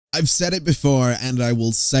I've said it before and I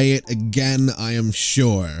will say it again, I am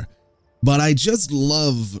sure, but I just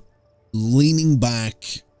love leaning back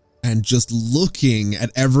and just looking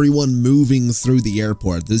at everyone moving through the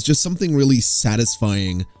airport. There's just something really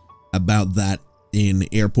satisfying about that in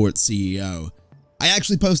Airport CEO. I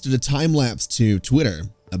actually posted a time lapse to Twitter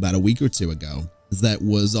about a week or two ago that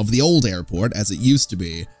was of the old airport as it used to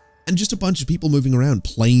be, and just a bunch of people moving around,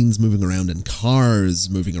 planes moving around and cars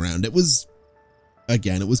moving around. It was,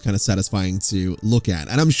 again, it was kind of satisfying to look at,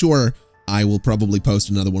 and I'm sure I will probably post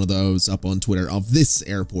another one of those up on Twitter of this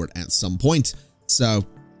airport at some point. So,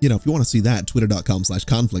 you know, if you want to see that,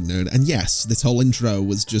 twitter.com/ConflictNerd. And yes, this whole intro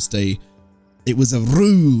was just it was a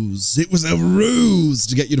ruse. It was a ruse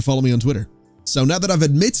to get you to follow me on Twitter. So now that I've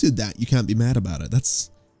admitted that, you can't be mad about it.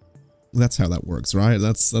 That's how that works, right?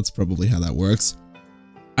 That's probably how that works.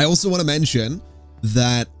 I also want to mention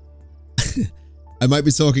that I might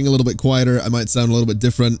be talking a little bit quieter. I might sound a little bit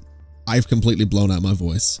different. I've completely blown out my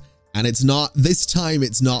voice. And it's not, this time,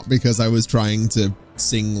 it's not because I was trying to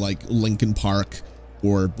sing like Linkin Park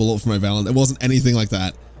or Bullet for My Valentine. It wasn't anything like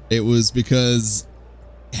that. It was because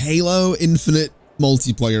Halo Infinite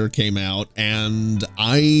multiplayer came out, and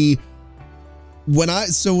when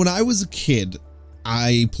I was a kid,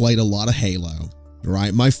 I played a lot of Halo,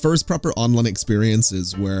 right? My first proper online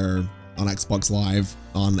experiences were on Xbox Live,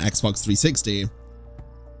 on Xbox 360.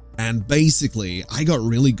 And basically, I got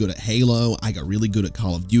really good at Halo, I got really good at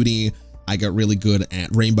Call of Duty, I got really good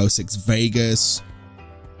at Rainbow Six Vegas,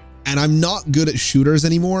 and I'm not good at shooters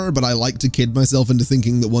anymore, but I like to kid myself into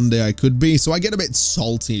thinking that one day I could be, so I get a bit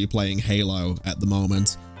salty playing Halo at the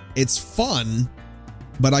moment. It's fun,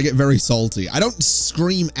 but I get very salty. I don't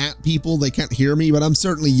scream at people, they can't hear me, but I'm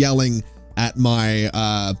certainly yelling at my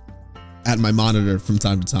monitor from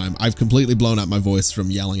time to time. I've completely blown out my voice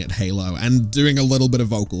from yelling at Halo and doing a little bit of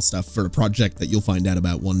vocal stuff for a project that you'll find out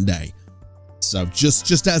about one day. So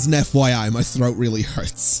just as an FYI, my throat really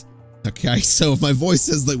hurts. Okay, so if my voice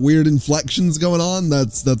has like weird inflections going on,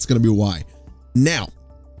 that's gonna be why. Now,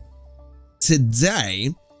 today,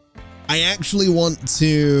 I actually want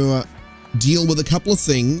to deal with a couple of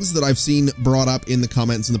things that I've seen brought up in the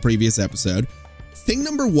comments in the previous episode. Thing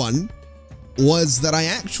number one was that I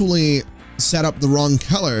actually set up the wrong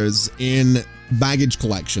colors in baggage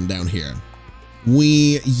collection down here.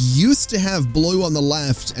 We used to have blue on the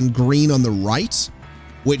left and green on the right,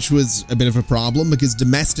 which was a bit of a problem because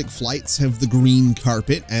domestic flights have the green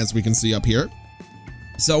carpet, as we can see up here.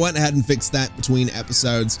 So I went ahead and fixed that between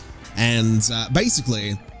episodes, and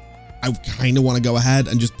basically, I kind of want to go ahead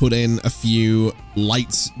and just put in a few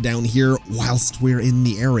lights down here whilst we're in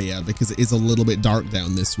the area, because it is a little bit dark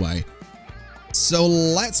down this way. So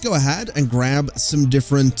let's go ahead and grab some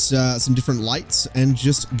different lights and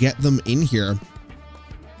just get them in here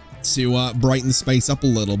to brighten the space up a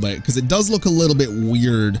little bit, because it does look a little bit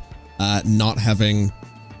weird not having,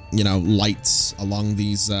 you know, lights along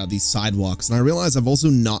these sidewalks. And I realize I've also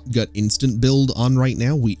not got instant build on right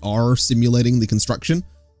now. We are simulating the construction,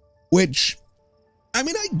 which, I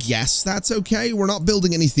mean, I guess that's okay. We're not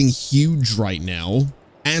building anything huge right now.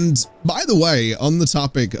 And by the way, on the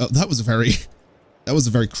topic of, that was a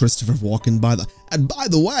very Christopher Walken and by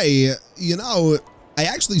the way, you know, I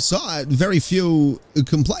actually saw very few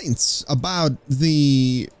complaints about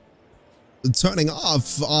the turning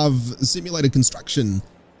off of simulated construction,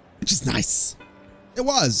 which is nice. It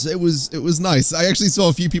was nice. I actually saw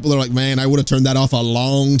a few people that are like, man, I would have turned that off a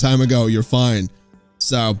long time ago. You're fine.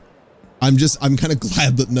 So I'm kind of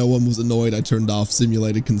glad that no one was annoyed I turned off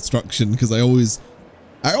simulated construction, because I always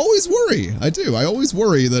worry. I do. I always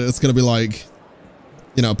worry that it's going to be like,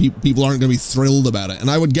 you know, people aren't going to be thrilled about it. And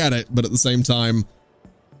I would get it, but at the same time,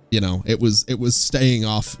 you know, it was staying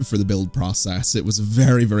off for the build process. It was a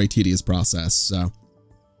very, very tedious process. So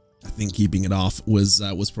I think keeping it off was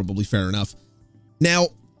probably fair enough. Now,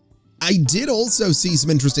 I did also see some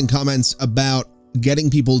interesting comments about getting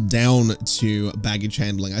people down to baggage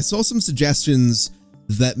handling. I saw some suggestions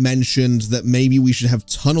that mentioned that maybe we should have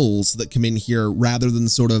tunnels that come in here rather than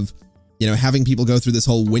sort of, you know, having people go through this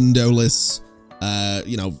whole windowless,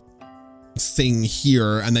 you know, thing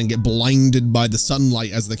here and then get blinded by the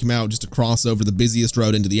sunlight as they come out just to cross over the busiest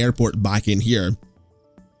road into the airport back in here.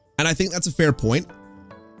 And I think that's a fair point.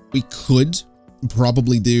 We could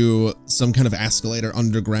probably do some kind of escalator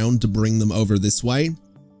underground to bring them over this way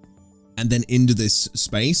and then into this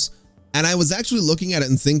space. And I was actually looking at it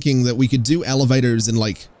and thinking that we could do elevators in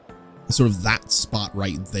like sort of that spot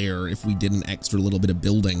right there if we did an extra little bit of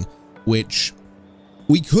building, which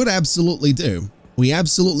we could absolutely do. We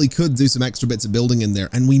absolutely could do some extra bits of building in there,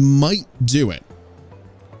 and we might do it.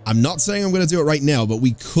 I'm not saying I'm going to do it right now, but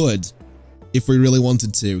we could. if we really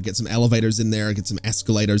wanted to. Get some elevators in there, get some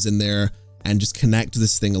escalators in there, and just connect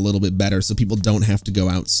this thing a little bit better so people don't have to go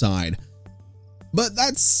outside. But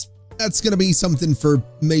that's going to be something for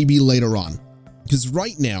maybe later on. Because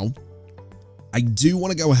right now, I do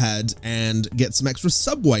want to go ahead and get some extra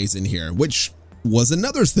subways in here, which was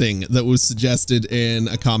another thing that was suggested in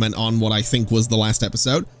a comment on what I think was the last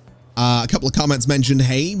episode. A couple of comments mentioned,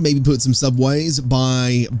 hey, maybe put some subways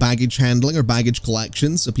by baggage handling or baggage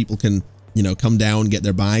collection so people can, you know, come down, get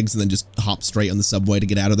their bags, and then just hop straight on the subway to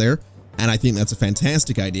get out of there. And I think that's a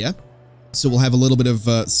fantastic idea. So we'll have a little bit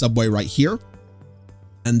of subway right here,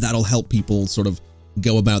 and that'll help people sort of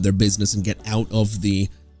go about their business and get out of the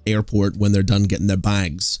airport when they're done getting their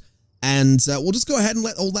bags. And we'll just go ahead and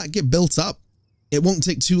let all that get built up. It won't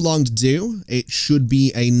take too long to do. It should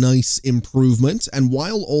be a nice improvement. And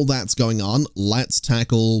while all that's going on, let's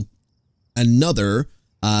tackle another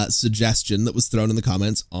suggestion that was thrown in the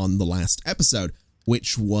comments on the last episode,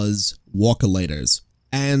 which was walkolators.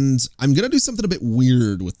 And I'm going to do something a bit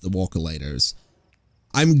weird with the walkolators.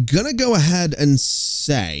 I'm going to go ahead and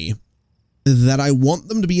say that I want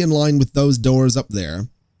them to be in line with those doors up there.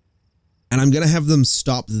 And I'm going to have them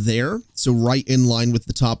stop there, so right in line with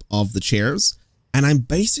the top of the chairs. And I'm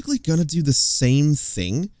basically going to do the same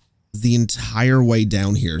thing the entire way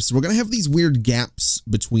down here. So we're going to have these weird gaps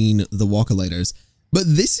between the walkolators. But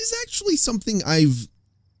this is actually something I've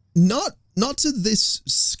not to this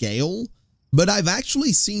scale, but I've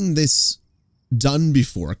actually seen this done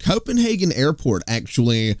before. Copenhagen Airport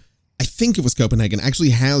actually, I think it was Copenhagen, actually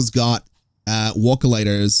has got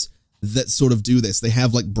walkolators that sort of do this. They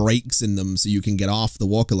have like brakes in them so you can get off the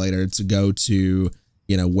walkolator to go to,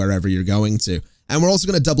 you know, wherever you're going to. And we're also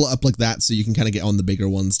going to double it up like that so you can kind of get on the bigger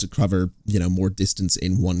ones to cover, you know, more distance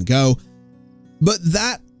in one go. But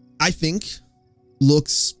that, I think,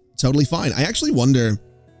 looks totally fine. I actually wonder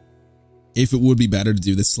if it would be better to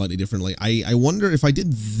do this slightly differently. I wonder if I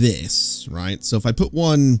did this, right? So if I put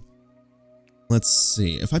one, let's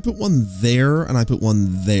see, if I put one there and I put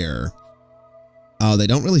one there. Oh, they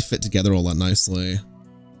don't really fit together all that nicely.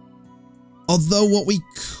 Although what we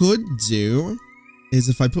could do is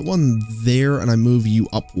if I put one there and I move you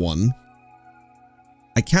up one,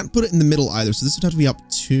 I can't put it in the middle either. So this would have to be up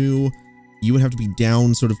 2. You would have to be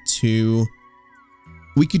down sort of 2.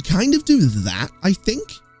 We could kind of do that, I think,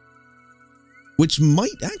 which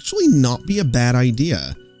might actually not be a bad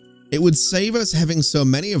idea. It would save us having so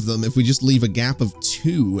many of them if we just leave a gap of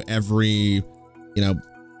 2 every, you know,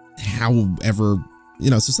 however, you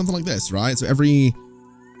know, so something like this, right? So every,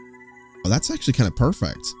 oh, that's actually kind of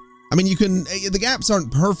perfect. I mean, you can, the gaps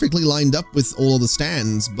aren't perfectly lined up with all of the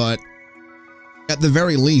stands, but at the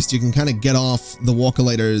very least, you can kind of get off the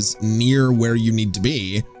walkolators near where you need to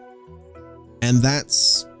be. And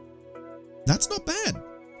that's not bad.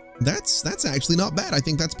 That's actually not bad. I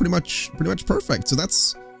think that's pretty much perfect. So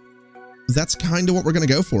that's kind of what we're going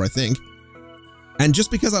to go for, I think. And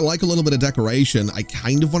just because I like a little bit of decoration, I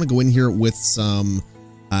kind of want to go in here with some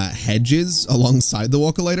hedges alongside the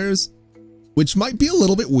walkolators, which might be a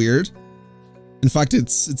little bit weird. In fact,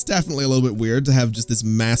 it's definitely a little bit weird to have just this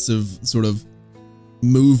massive sort of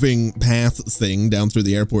moving path thing down through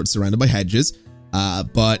the airport surrounded by hedges.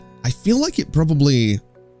 But I feel like it probably,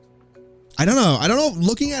 I don't know.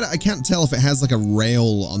 Looking at it, I can't tell if it has like a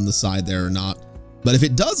rail on the side there or not. But if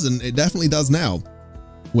it doesn't, it definitely does now,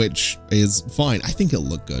 which is fine. I think it'll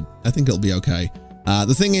look good. I think it'll be okay.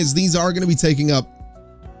 The thing is, these are going to be taking up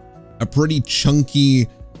a pretty chunky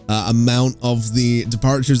amount of the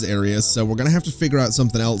departures area, so we're going to have to figure out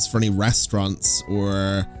something else for any restaurants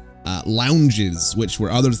or lounges, which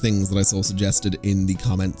were other things that I saw suggested in the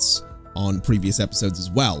comments on previous episodes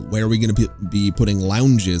as well. Where are we going to be putting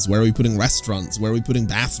lounges? Where are we putting restaurants? Where are we putting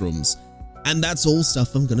bathrooms? And that's all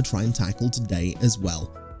stuff I'm going to try and tackle today as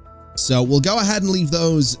well. So we'll go ahead and leave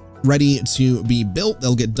those ready to be built.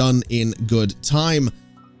 They'll get done in good time.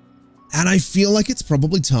 And I feel like it's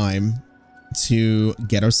probably time to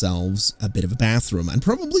get ourselves a bit of a bathroom and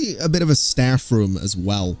probably a bit of a staff room as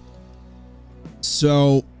well.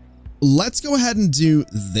 So let's go ahead and do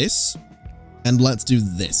this, and let's do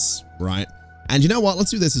this, right? And you know what?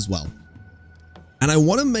 Let's do this as well. And I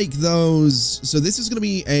want to make those, so this is going to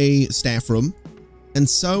be a staff room, and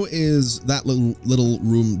so is that little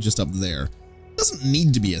room just up there. It doesn't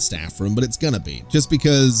need to be a staff room, but it's going to be, just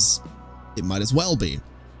because it might as well be.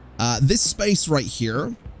 This space right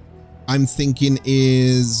here, I'm thinking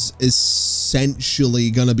is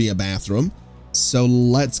essentially going to be a bathroom. So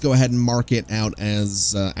let's go ahead and mark it out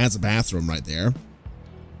as a bathroom right there.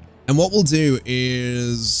 And what we'll do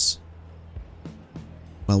is,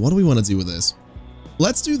 well, what do we want to do with this?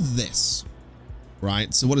 Let's do this.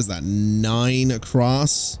 right? So what is that? 9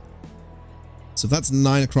 across. So if that's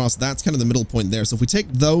 9 across, that's kind of the middle point there. So if we take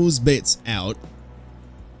those bits out,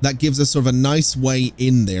 that gives us sort of a nice way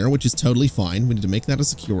in there, which is totally fine. We need to make that a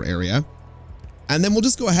secure area. And then we'll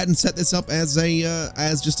just go ahead and set this up as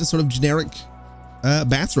just a sort of generic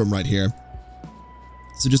bathroom right here.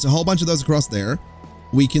 So just a whole bunch of those across there.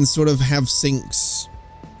 We can sort of have sinks.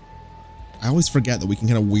 I always forget that we can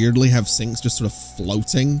kind of weirdly have sinks just sort of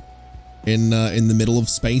floating in the middle of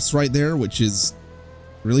space right there, which is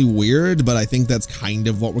really weird, but I think that's kind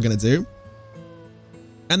of what we're going to do.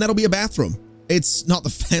 And that'll be a bathroom. It's not the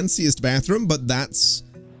fanciest bathroom, but that's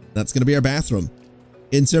going to be our bathroom.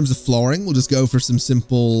 In terms of flooring, we'll just go for some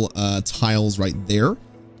simple tiles right there.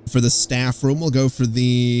 For the staff room, we'll go for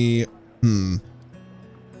the...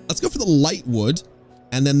 Let's go for the light wood,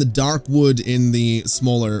 and then the dark wood in the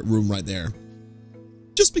smaller room right there.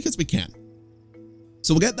 Just because we can.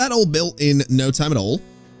 So we'll get that all built in no time at all.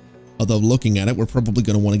 Although looking at it, we're probably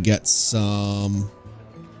going to want to get some...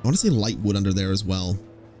 I want to say light wood under there as well.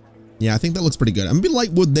 Yeah, I think that looks pretty good. I'm going to be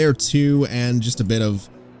light wood there too, and just a bit of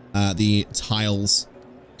the tiles.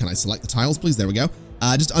 Can I select the tiles, please? There we go.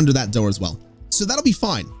 Just under that door as well. So that'll be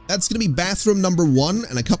fine. That's going to be bathroom number 1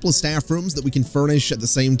 and a couple of staff rooms that we can furnish at the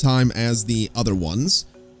same time as the other ones.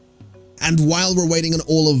 And while we're waiting on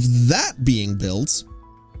all of that being built,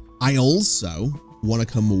 I also want to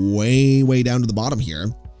come way, way down to the bottom here.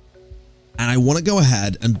 And I want to go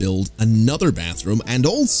ahead and build another bathroom. And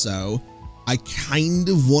also, I kind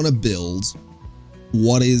of want to build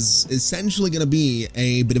what is essentially going to be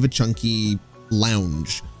a bit of a chunky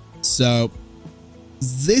lounge. So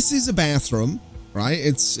this is a bathroom, right?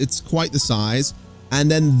 It's quite the size. And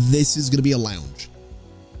then this is going to be a lounge,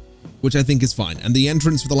 which I think is fine. And the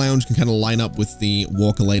entrance for the lounge can kind of line up with the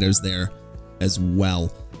walkolators there as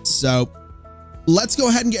well. So let's go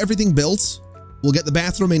ahead and get everything built. We'll get the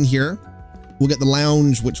bathroom in here. We'll get the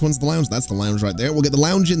lounge. Which one's the lounge? That's the lounge right there. We'll get the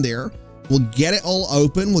lounge in there. We'll get it all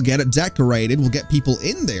open. We'll get it decorated. We'll get people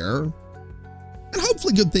in there. And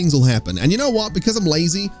hopefully good things will happen. And you know what? Because I'm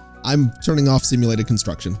lazy, I'm turning off simulated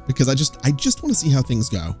construction because I just want to see how things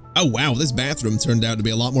go. Oh, wow. This bathroom turned out to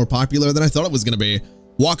be a lot more popular than I thought it was going to be.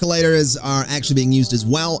 Walkolators are actually being used as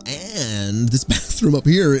well. And this bathroom up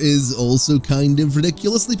here is also kind of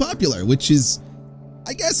ridiculously popular, which is,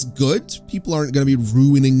 I guess, good. People aren't going to be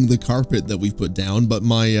ruining the carpet that we've put down. But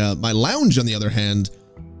my my lounge, on the other hand,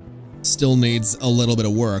 still needs a little bit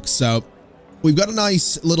of work. So we've got a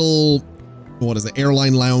nice little, what is it,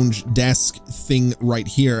 airline lounge desk thing right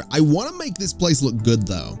here. I want to make this place look good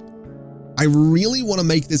though. I really want to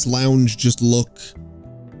make this lounge just look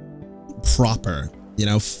proper, you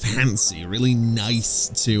know, fancy, really nice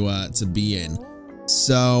to be in.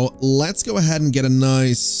 So let's go ahead and get a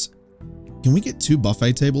nice, can we get 2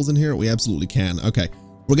 buffet tables in here? We absolutely can. Okay,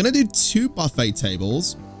 we're gonna do 2 buffet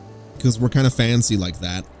tables because we're kind of fancy like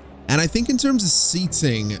that. And I think in terms of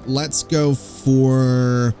seating, let's go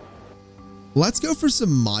for some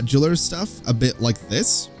modular stuff, a bit like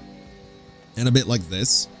this and a bit like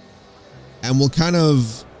this. And we'll kind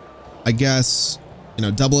of, I guess, you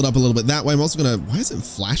know, double it up a little bit that way. I'm also gonna, why is it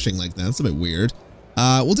flashing like that? That's a bit weird.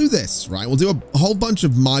 We'll do this, right? We'll do a whole bunch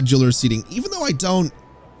of modular seating, even though I don't,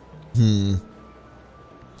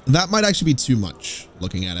 that might actually be too much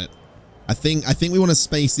looking at it. I think we want to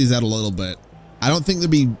space these out a little bit. I don't think there'd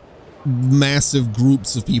be massive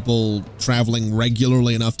groups of people traveling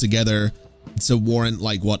regularly enough together to warrant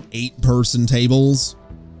like what, 8-person tables.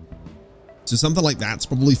 So something like that's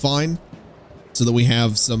probably fine. So that we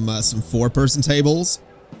have some 4-person tables.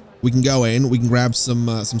 We can go in, we can grab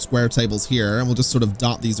some square tables here, and we'll just sort of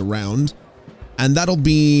dot these around. And that'll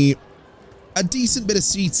be a decent bit of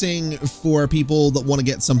seating for people that want to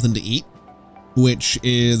get something to eat, which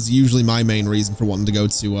is usually my main reason for wanting to go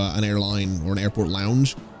to an airline or an airport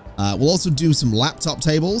lounge. We'll also do some laptop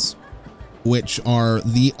tables, which are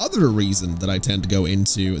the other reason that I tend to go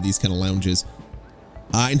into these kind of lounges.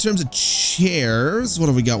 In terms of chairs, what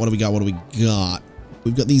have we got? What have we got? What have we got?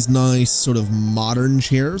 We've got these nice sort of modern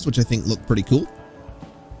chairs, which I think look pretty cool.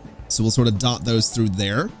 So we'll sort of dot those through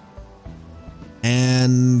there.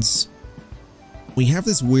 And we have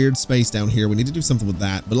this weird space down here. We need to do something with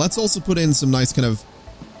that. But let's also put in some nice kind of,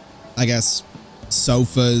 I guess,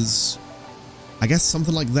 sofas. I guess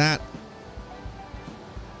something like that.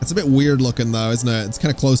 It's a bit weird looking though, isn't it? It's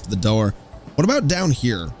kind of close to the door. What about down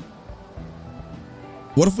here?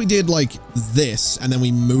 What if we did like this and then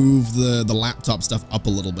we move the laptop stuff up a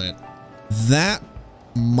little bit? That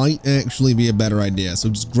might actually be a better idea. So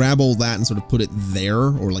just grab all that and sort of put it there,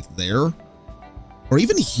 or like there, or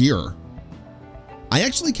even here. I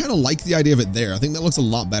actually kind of like the idea of it there. I think that looks a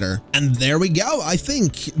lot better. And there we go. I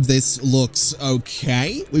think this looks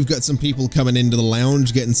okay. We've got some people coming into the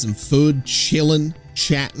lounge, getting some food, chilling,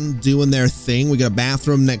 chatting, doing their thing. We got a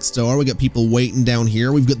bathroom next door. We got people waiting down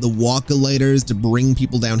here. We've got the walkolators to bring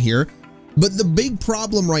people down here. But the big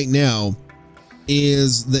problem right now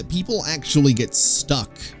is that people actually get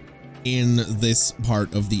stuck in this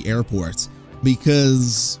part of the airport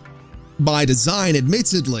because by design,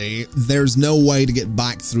 admittedly, there's no way to get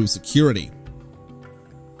back through security.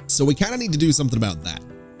 So we kind of need to do something about that.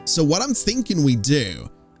 So what I'm thinking we do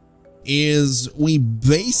is we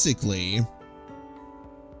basically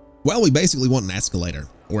want an escalator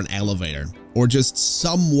or an elevator or just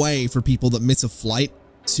some way for people that miss a flight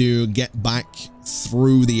to get back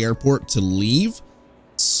through the airport to leave.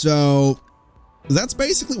 So that's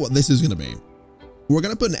basically what this is going to be. We're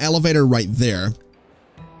going to put an elevator right there.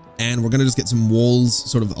 And we're going to just get some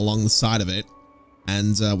walls sort of along the side of it.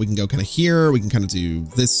 And we can go kind of here. We can kind of do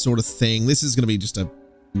this sort of thing. This is going to be just a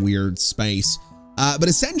weird space. But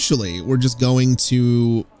essentially, we're just going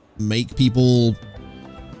to make people,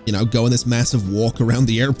 you know, go in this massive walk around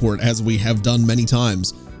the airport as we have done many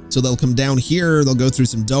times. So they'll come down here, they'll go through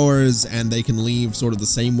some doors, and they can leave sort of the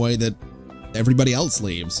same way that everybody else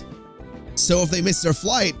leaves. So if they miss their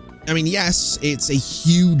flight, I mean, yes, it's a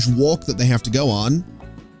huge walk that they have to go on,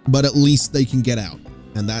 but at least they can get out.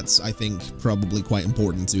 And that's, I think, probably quite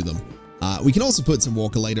important to them. We can also put some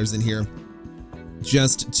walkolators in here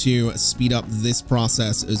just to speed up this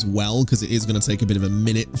process as well, because it is going to take a bit of a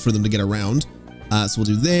minute for them to get around. So we'll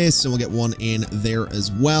do this, and we'll get one in there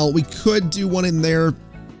as well. We could do one in there.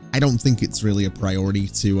 I don't think it's really a priority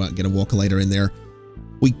to get a walkolator in there.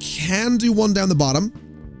 We can do one down the bottom.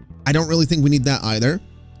 I don't really think we need that either.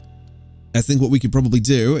 I think what we could probably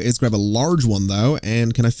do is grab a large one though,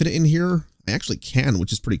 and can I fit it in here? I actually can,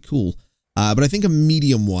 which is pretty cool. But I think a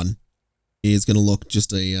medium one is going to look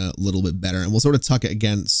just a little bit better, and we'll sort of tuck it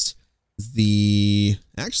against the...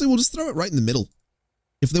 Actually, we'll just throw it right in the middle.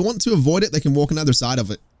 If they want to avoid it, they can walk on either side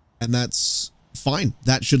of it, and that's fine.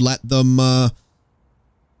 That should let them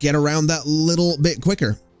get around that little bit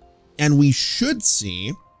quicker. And we should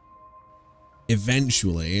see,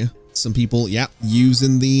 eventually, some people,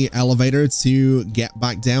 using the elevator to get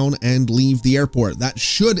back down and leave the airport. That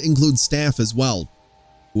should include staff as well,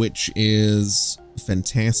 which is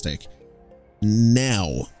fantastic.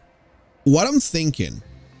 Now, what I'm thinking,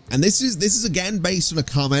 and this is again based on a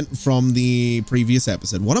comment from the previous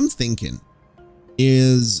episode, what I'm thinking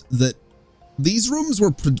is that these rooms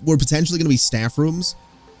were potentially going to be staff rooms.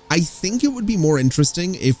 I think it would be more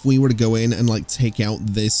interesting if we were to go in and like take out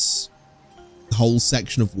this whole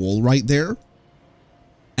section of wall right there,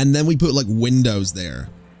 and then we put like windows there.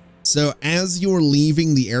 So as you're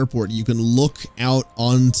leaving the airport, you can look out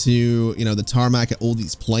onto, you know, the tarmac at all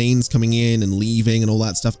these planes coming in and leaving and all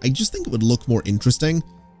that stuff. I just think it would look more interesting.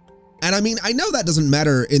 And I mean, I know that doesn't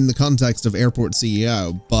matter in the context of airport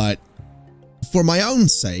CEO, but for my own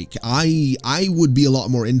sake, I would be a lot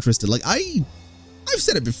more interested. Like I've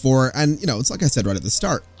said it before, and you know, it's like I said right at the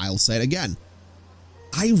start, I'll say it again.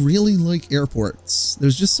 I really like airports.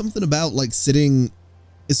 There's just something about like sitting,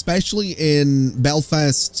 especially in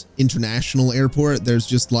Belfast International Airport, there's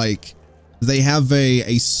just like, they have a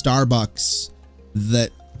Starbucks that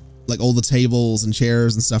like all the tables and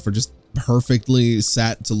chairs and stuff are just perfectly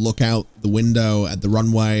set to look out the window at the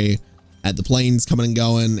runway, at the planes coming and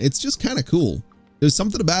going. It's just kind of cool. There's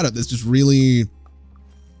something about it that's just really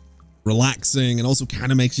relaxing and also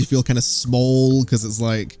kind of makes you feel kind of small because it's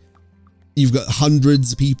like, you've got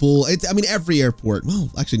hundreds of people. I mean, every airport, well,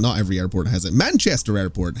 actually not every airport has it. Manchester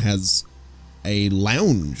Airport has a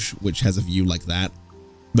lounge, which has a view like that,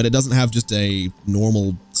 but it doesn't have just a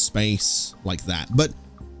normal space like that. But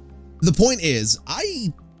the point is,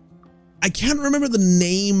 I can't remember the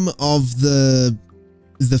name of the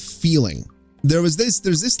feeling. There's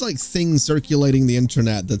this like thing circulating the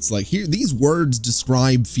internet that's like, here, these words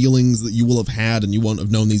describe feelings that you will have had and you won't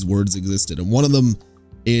have known these words existed. And one of them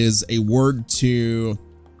is a word to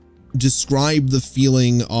describe the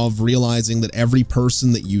feeling of realizing that every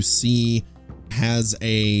person that you see has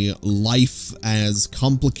a life as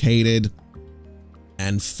complicated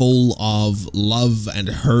and full of love and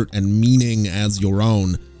hurt and meaning as your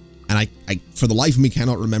own. And I for the life of me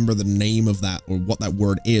cannot remember the name of that or what that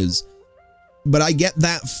word is, but I get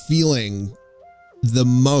that feeling the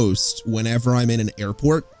most whenever I'm in an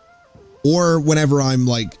airport or whenever I'm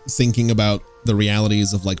like thinking about the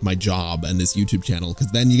realities of like my job and this YouTube channel,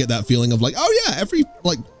 because then you get that feeling of like, oh yeah, every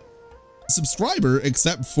like subscriber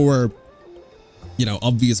except for, you know,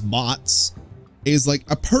 obvious bots is like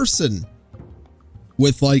a person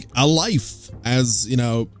with like a life as, you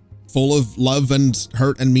know, full of love and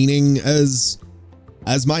hurt and meaning as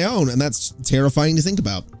my own. And that's terrifying to think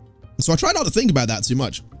about. So I try not to think about that too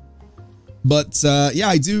much. But yeah,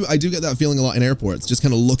 I do get that feeling a lot in airports, just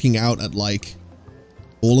kind of looking out at like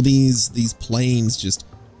all of these planes just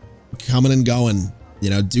coming and going, you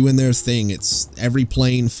know, doing their thing. It's every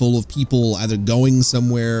plane full of people either going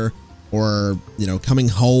somewhere or, you know, coming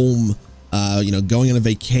home, you know, going on a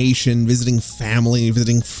vacation, visiting family,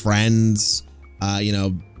 visiting friends, you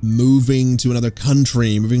know, moving to another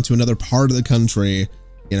country, moving to another part of the country,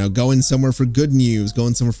 you know, going somewhere for good news,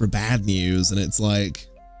 going somewhere for bad news. And it's like,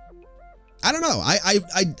 I don't know.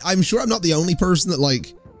 I'm sure I'm not the only person that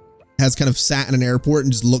like has kind of sat in an airport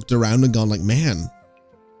and just looked around and gone like, man,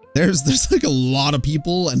 there's like a lot of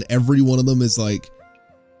people and every one of them is like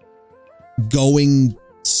going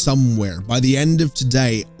somewhere. By the end of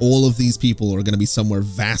today, all of these people are going to be somewhere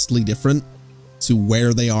vastly different to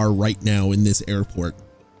where they are right now in this airport.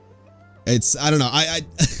 It's, I don't know.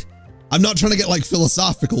 I'm not trying to get like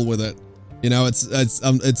philosophical with it. You know, it's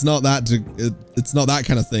not that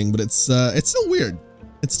kind of thing, but it's still weird.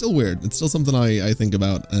 It's still weird. It's still something I think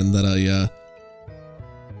about and that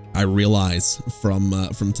I realize from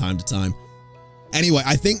time to time. Anyway,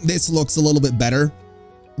 I think this looks a little bit better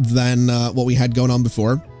than what we had going on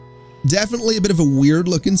before. Definitely a bit of a weird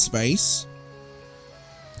looking space,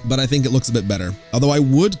 but I think it looks a bit better. Although I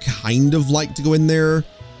would kind of like to go in there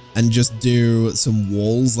and just do some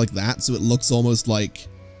walls like that, so it looks almost like,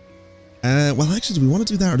 well, actually, do we want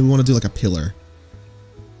to do that or do we want to do like a pillar?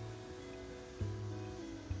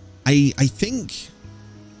 I think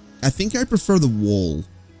I prefer the wall.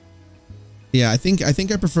 Yeah, I think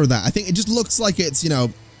I prefer that. I think it just looks like it's, you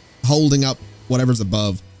know, holding up whatever's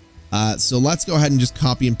above. So let's go ahead and just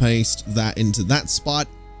copy and paste that into that spot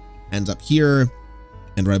and up here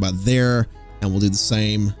and right about there. And we'll do the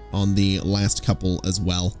same on the last couple as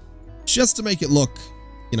well, just to make it look,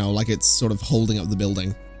 you know, like it's sort of holding up the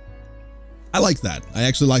building. I like that. I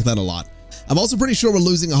actually like that a lot. I'm also pretty sure we're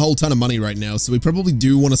losing a whole ton of money right now, so we probably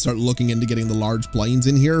do want to start looking into getting the large planes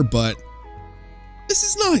in here, but this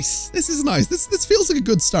is nice. This is nice. This feels like a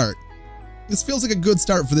good start. This feels like a good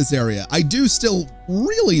start for this area. I do still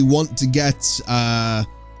really want to get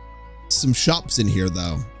some shops in here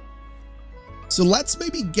though. So let's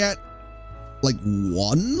maybe get like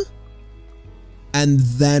one, and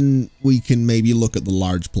then we can maybe look at the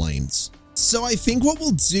large planes. So I think what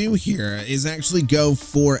we'll do here is actually go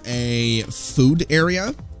for a food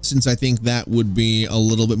area, since I think that would be a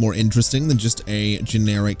little bit more interesting than just a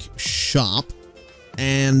generic shop.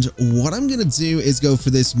 And what I'm going to do is go for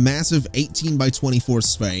this massive 18 by 24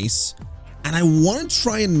 space. And I want to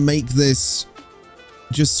try and make this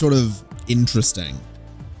just sort of interesting.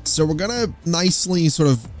 So we're going to nicely sort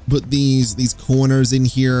of put these corners in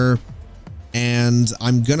here. And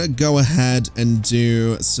I'm going to go ahead and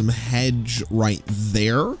do some hedge right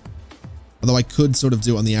there. Although I could sort of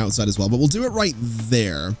do it on the outside as well, but we'll do it right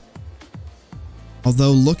there.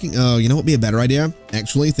 Although looking, oh, you know what would be a better idea?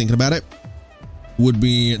 Actually, thinking about it, would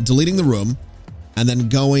be deleting the room and then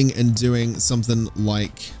going and doing something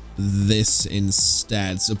like this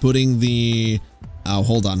instead. So putting the, oh,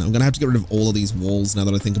 hold on. I'm going to have to get rid of all of these walls now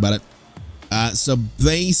that I think about it. So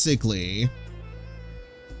basically,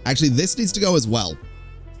 actually, this needs to go as well.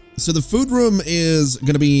 So the food room is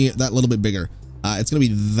going to be that little bit bigger. It's going to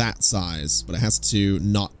be that size, but it has to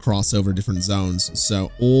not cross over different zones.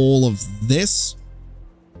 So all of this,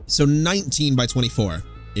 so 19 by 24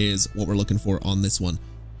 is what we're looking for on this one.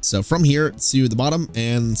 So from here to the bottom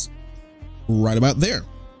and right about there.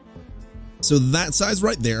 So that size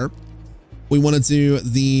right there. We want to do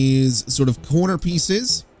these sort of corner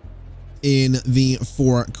pieces in the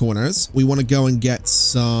four corners. We want to go and get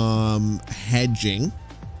some hedging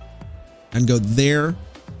and go there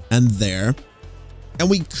and there. And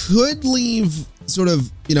we could leave sort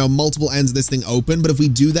of, you know, multiple ends of this thing open, but if we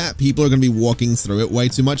do that, people are going to be walking through it way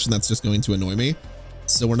too much, and that's just going to annoy me.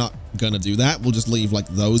 So we're not going to do that. We'll just leave like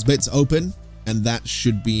those bits open, and that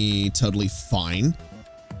should be totally fine.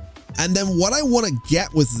 And then what I want to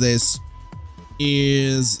get with this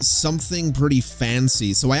is something pretty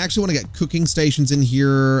fancy. So I actually want to get cooking stations in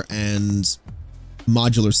here and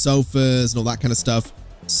modular sofas and all that kind of stuff.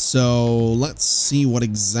 So let's see what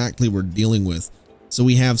exactly we're dealing with. So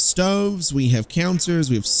we have stoves, we have counters,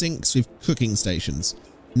 we have sinks, we have cooking stations.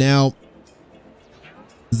 Now,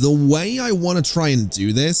 the way I want to try and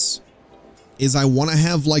do this is I want to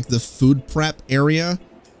have like the food prep area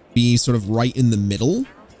be sort of right in the middle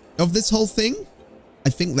of this whole thing. I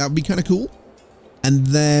think that would be kind of cool. And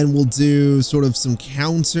then we'll do sort of some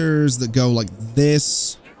counters that go like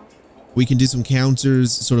this. We can do some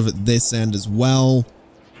counters sort of at this end as well.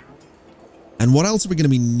 And what else are we going to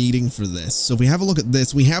be needing for this? So if we have a look at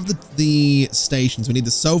this, we have the stations. We need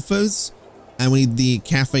the sofas and we need the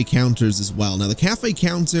cafe counters as well. Now the cafe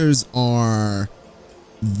counters are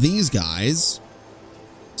these guys.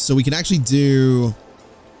 So we can actually do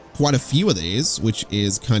quite a few of these, which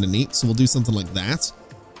is kind of neat. So we'll do something like that.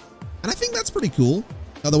 And I think that's pretty cool.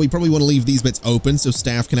 Although we probably want to leave these bits open so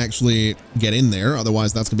staff can actually get in there.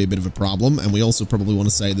 Otherwise, that's going to be a bit of a problem. And we also probably want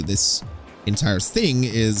to say that this entire thing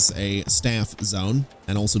is a staff zone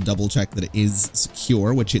and also double check that it is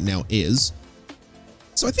secure, which it now is.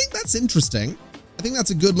 So I think that's interesting. I think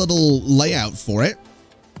that's a good little layout for it.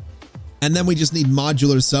 And then we just need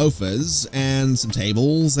modular sofas and some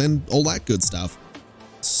tables and all that good stuff.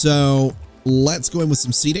 So let's go in with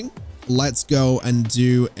some seating. Let's go and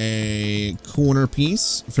do a corner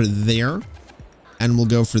piece for there. And we'll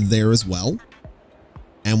go for there as well.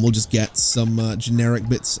 And we'll just get some generic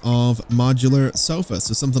bits of modular sofa.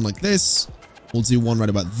 So something like this. We'll do one right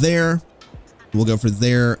about there. We'll go for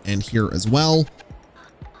there and here as well.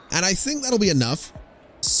 And I think that'll be enough.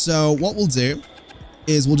 So what we'll do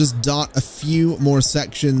is we'll just dot a few more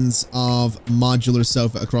sections of modular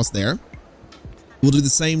sofa across there. We'll do the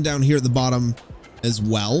same down here at the bottom as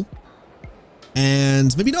well.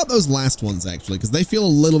 And maybe not those last ones actually, because they feel a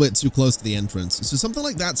little bit too close to the entrance. So something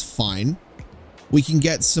like that's fine. We can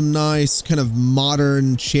get some nice kind of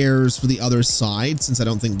modern chairs for the other side, since I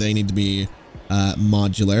don't think they need to be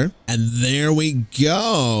modular. And there we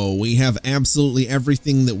go. We have absolutely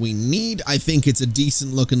everything that we need. I think it's a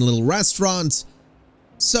decent looking little restaurant.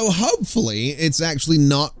 So hopefully it's actually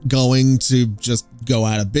not going to just go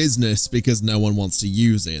out of business because no one wants to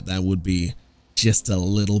use it. That would be just a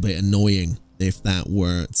little bit annoying if that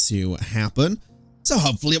were to happen. So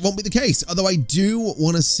hopefully it won't be the case. Although I do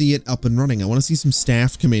want to see it up and running. I want to see some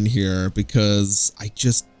staff come in here because I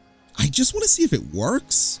just want to see if it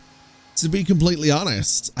works. To be completely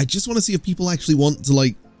honest, I just want to see if people actually want to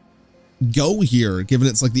like go here, given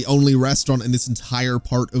it's like the only restaurant in this entire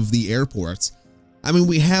part of the airport. I mean,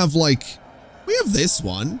 we have this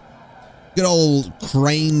one. Good old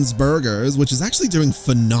Crane's Burgers, which is actually doing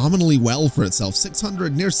phenomenally well for itself.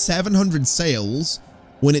 600, near 700 sales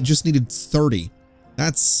when it just needed 30.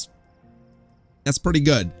 That's pretty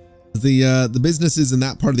good. The businesses in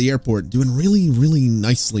that part of the airport doing really, really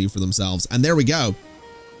nicely for themselves. And there we go.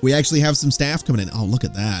 We actually have some staff coming in. Oh, look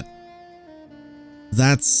at that.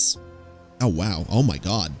 That's, oh wow. Oh my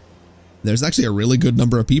God. There's actually a really good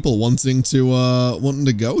number of people wanting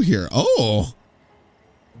to go here. Oh.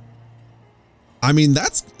 I mean,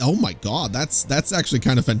 that's, oh my God, that's actually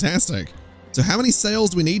kind of fantastic. So how many sales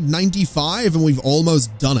do we need? 95, and we've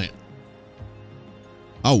almost done it.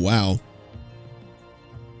 Oh, wow.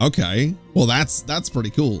 Okay. Well, that's pretty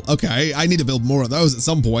cool. Okay. I need to build more of those at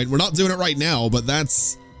some point. We're not doing it right now, but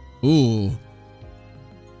that's, ooh.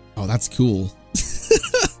 Oh, that's cool.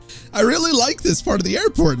 I really like this part of the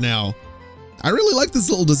airport now. I really like this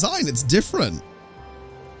little design. It's different.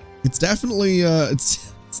 It's definitely,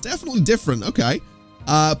 it's definitely different. Okay.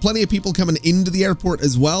 Plenty of people coming into the airport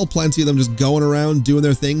as well. Plenty of them just going around, doing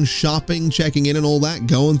their thing, shopping, checking in and all that,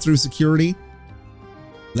 going through security.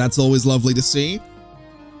 That's always lovely to see.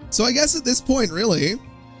 So I guess at this point, really,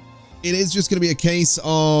 it is just going to be a case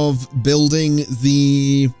of building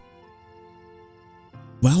the,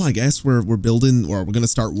 well, I guess we're building, or we're going to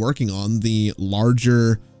start working on the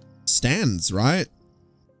larger stands, right?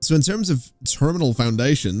 So in terms of terminal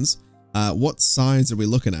foundations, what size are we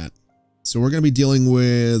looking at? So we're going to be dealing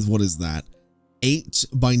with, what is that? 8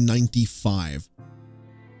 by 95.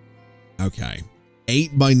 Okay.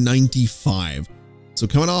 8 by 95. So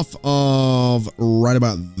coming off of right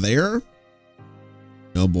about there.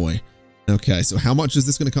 Oh boy. Okay. So how much is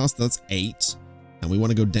this going to cost? That's 8. And we want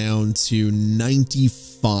to go down to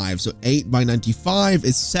 95. So 8 by 95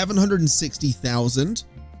 is 760,000.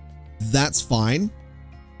 That's fine.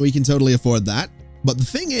 We can totally afford that. But the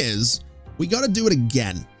thing is, we got to do it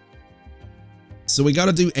again. So we got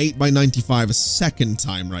to do 8 by 95 a second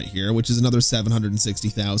time right here, which is another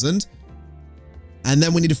 760,000. And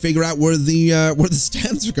then we need to figure out where the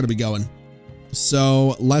stands are going to be going.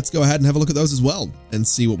 So let's go ahead and have a look at those as well and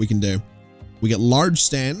see what we can do. We get large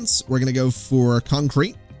stands. We're going to go for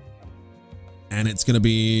concrete. And it's going to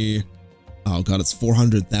be, oh God, it's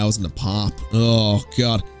 400,000 a pop. Oh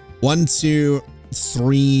God. 1, 2,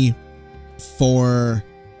 3, 4,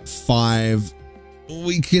 5.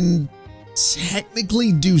 We can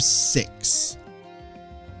technically do 6.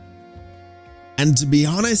 And to be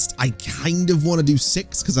honest, I kind of want to do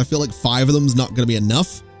 6 because I feel like 5 of them is not going to be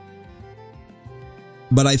enough.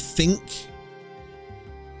 But I think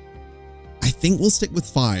think we'll stick with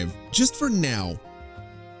 5 just for now.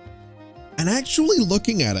 And actually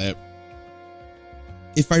looking at it,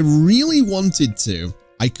 if I really wanted to,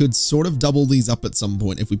 I could sort of double these up at some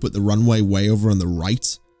point if we put the runway way over on the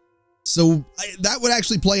right. So that would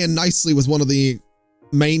actually play in nicely with one of the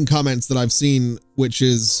main comments that I've seen, which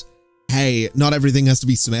is, hey, not everything has to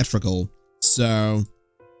be symmetrical. So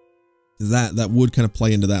that would kind of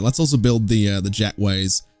play into that. Let's also build the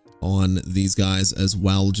jetways on these guys as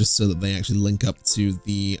well, just so that they actually link up to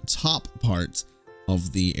the top part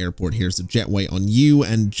of the airport here. So jetway on you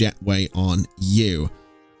and jetway on you.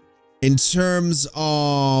 In terms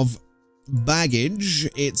of baggage,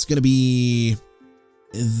 it's going to be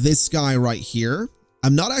this guy right here.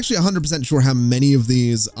 I'm not actually 100% sure how many of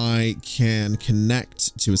these I can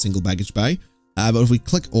connect to a single baggage bay, but if we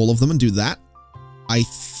click all of them and do that, I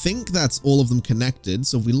think that's all of them connected.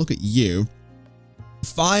 So if we look at you,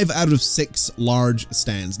 5 out of 6 large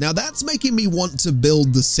stands. Now that's making me want to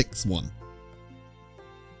build the 6th one.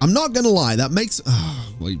 I'm not going to lie, that makes...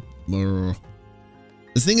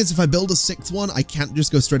 The thing is, if I build a 6th one, I can't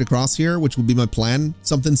just go straight across here, which would be my plan.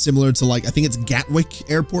 Something similar to, like, I think it's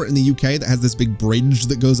Gatwick Airport in the UK that has this big bridge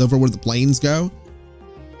that goes over where the planes go.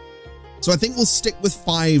 So I think we'll stick with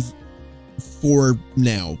 5 for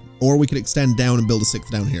now, or we could extend down and build a 6th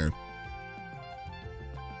down here.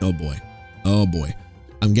 Oh boy. Oh boy.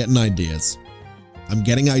 I'm getting ideas. I'm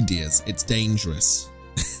getting ideas. It's dangerous.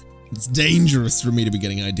 It's dangerous for me to be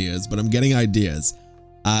getting ideas, but I'm getting ideas.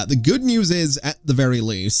 The good news is, at the very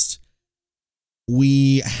least,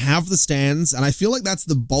 we have the stands, and I feel like that's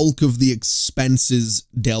the bulk of the expenses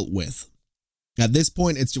dealt with. At this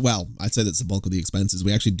point, it's, well, I'd say that's the bulk of the expenses.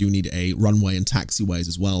 We actually do need a runway and taxiways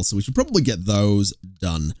as well, so we should probably get those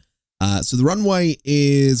done. So the runway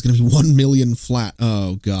is going to be 1 million flat.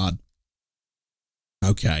 Oh, God.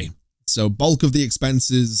 Okay. So bulk of the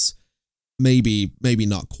expenses, maybe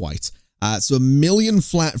not quite. So 1 million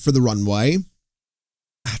flat for the runway.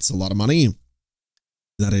 That's a lot of money.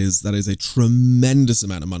 That is a tremendous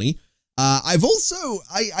amount of money. I've also,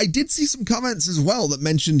 I did see some comments as well that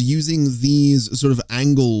mentioned using these sort of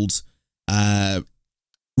angled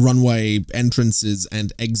runway entrances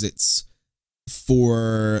and exits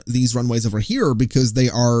for these runways over here because they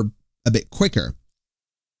are a bit quicker.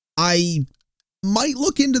 I might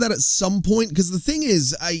look into that at some point, because the thing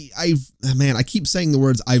is, man, I keep saying the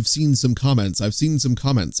words, I've seen some comments, I've seen some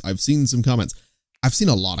comments, I've seen some comments. I've seen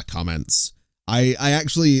a lot of comments. I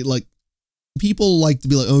actually, like, people like to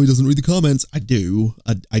be like, oh, he doesn't read the comments. I do.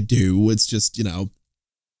 I do. It's just, you know,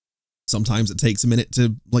 sometimes it takes a minute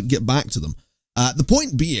to, like, get back to them. The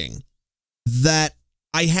point being that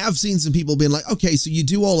I have seen some people being like, okay, so you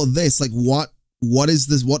do all of this, like, what is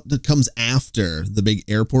this, what comes after the big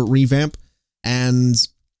airport revamp? And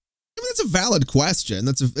I mean, that's a valid question.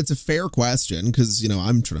 It's a fair question, because, you know,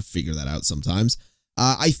 I'm trying to figure that out sometimes.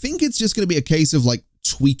 I think it's just going to be a case of, like,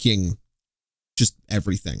 tweaking just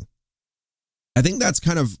everything. I think that's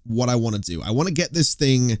kind of what I want to do. I want to get this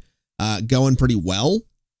thing going pretty well,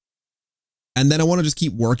 and then I want to just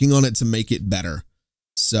keep working on it to make it better.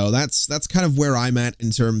 So that's kind of where I'm at in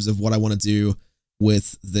terms of what I want to do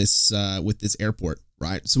with this airport,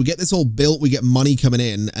 right? So we get this all built, we get money coming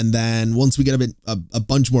in, and then once we get a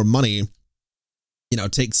bunch more money, you know,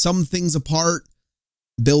 take some things apart,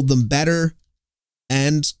 build them better,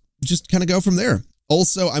 and just kind of go from there.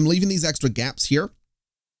 Also, I'm leaving these extra gaps here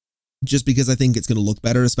just because I think it's going to look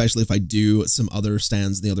better, especially if I do some other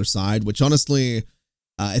stands on the other side, which honestly,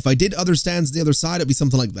 if I did other stands on the other side, it'd be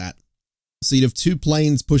something like that. So you'd have 2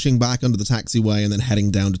 planes pushing back under the taxiway and then heading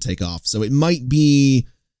down to take off. So it might be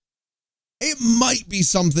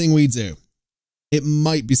something we do. It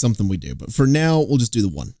might be something we do, but for now, we'll just do the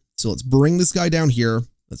one. So let's bring this guy down here.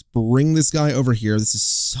 Let's bring this guy over here. This is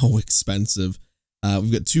so expensive.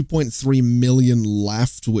 We've got 2.3 million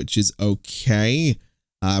left, which is okay.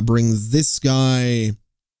 Bring this guy.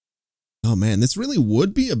 Oh man, this really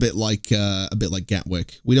would be a bit like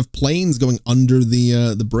Gatwick. We'd have planes going under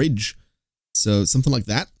the bridge, so something like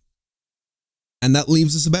that. And that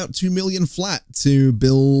leaves us about 2 million flat to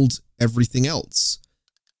build everything else,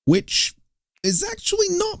 which is actually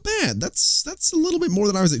not bad. That's a little bit more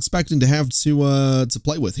than I was expecting to have to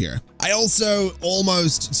play with here. I also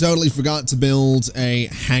almost totally forgot to build a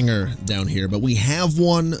hangar down here, but we have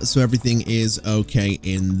one, so everything is okay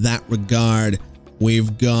in that regard.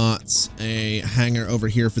 We've got a hangar over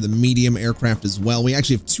here for the medium aircraft as well. We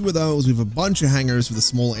actually have 2 of those. We have a bunch of hangars for the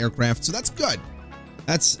small aircraft, so that's good.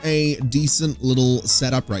 That's a decent little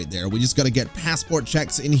setup right there. We just got to get passport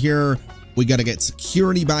checks in here. We got to get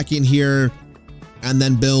security back in here, and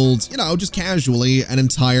then build, you know, just casually an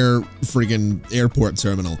entire friggin' airport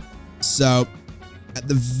terminal. So at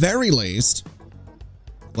the very least,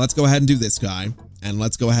 let's go ahead and do this guy, and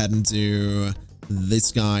let's go ahead and do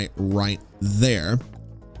this guy right there.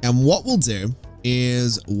 And what we'll do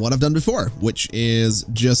is what I've done before, which is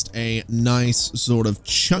just a nice sort of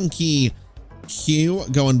chunky queue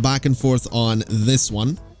going back and forth on this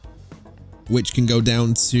one, which can go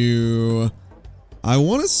down to, I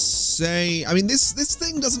want to say, I mean, this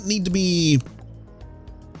thing doesn't need to be,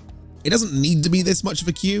 it doesn't need to be this much of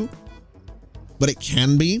a queue, but it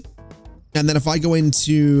can be. And then if I go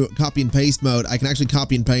into copy and paste mode, I can actually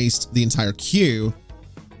copy and paste the entire queue,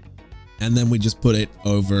 and then we just put it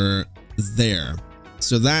over there.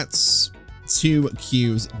 So that's 2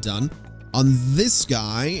 queues done. On this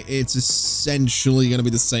guy, it's essentially going to be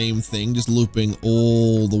the same thing, just looping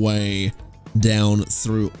all the way down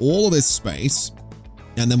through all of this space,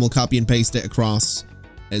 and then we'll copy and paste it across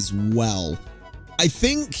as well. I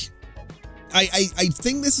think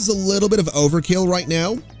this is a little bit of overkill right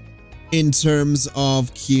now in terms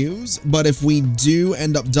of queues, but if we do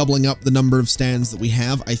end up doubling up the number of stands that we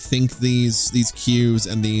have, I think these queues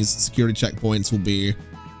and these security checkpoints will be,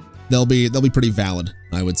 they'll be pretty valid,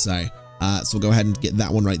 I would say. So we'll go ahead and get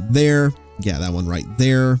that one right there, get that one right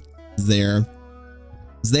there, there,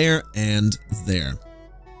 and there.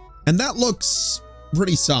 And that looks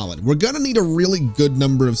pretty solid. We're gonna need a really good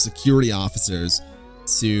number of security officers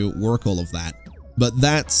to work all of that, but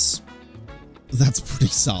that's pretty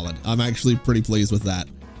solid. I'm actually pretty pleased with that.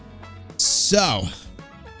 So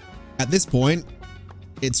at this point,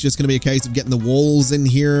 it's just going to be a case of getting the walls in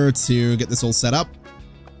here to get this all set up.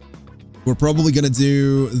 We're probably going to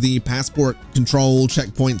do the passport control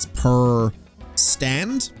checkpoints per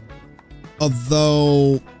stand,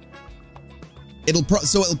 although it'll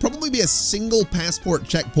probably be a single passport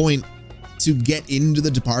checkpoint to get into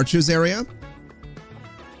the departures area,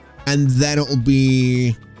 and then it'll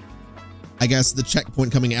be, I guess, the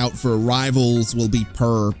checkpoint coming out for arrivals will be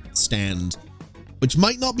per stand, which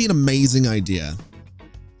might not be an amazing idea.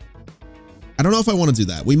 I don't know if I want to do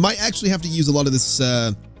that. We might actually have to use a lot of this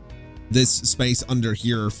this space under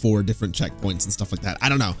here for different checkpoints and stuff like that. I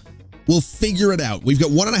don't know. We'll figure it out. We've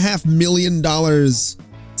got $1.5 million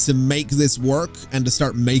to make this work and to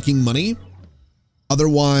start making money.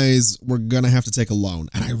 Otherwise, we're gonna have to take a loan,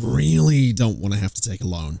 and I really don't want to have to take a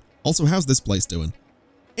loan. Also, how's this place doing?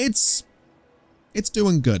 It's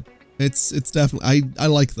doing good. It's definitely, I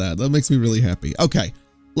like that. That makes me really happy. Okay,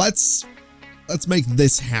 let's make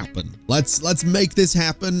this happen. Let's make this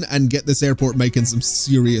happen and get this airport making some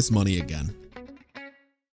serious money again.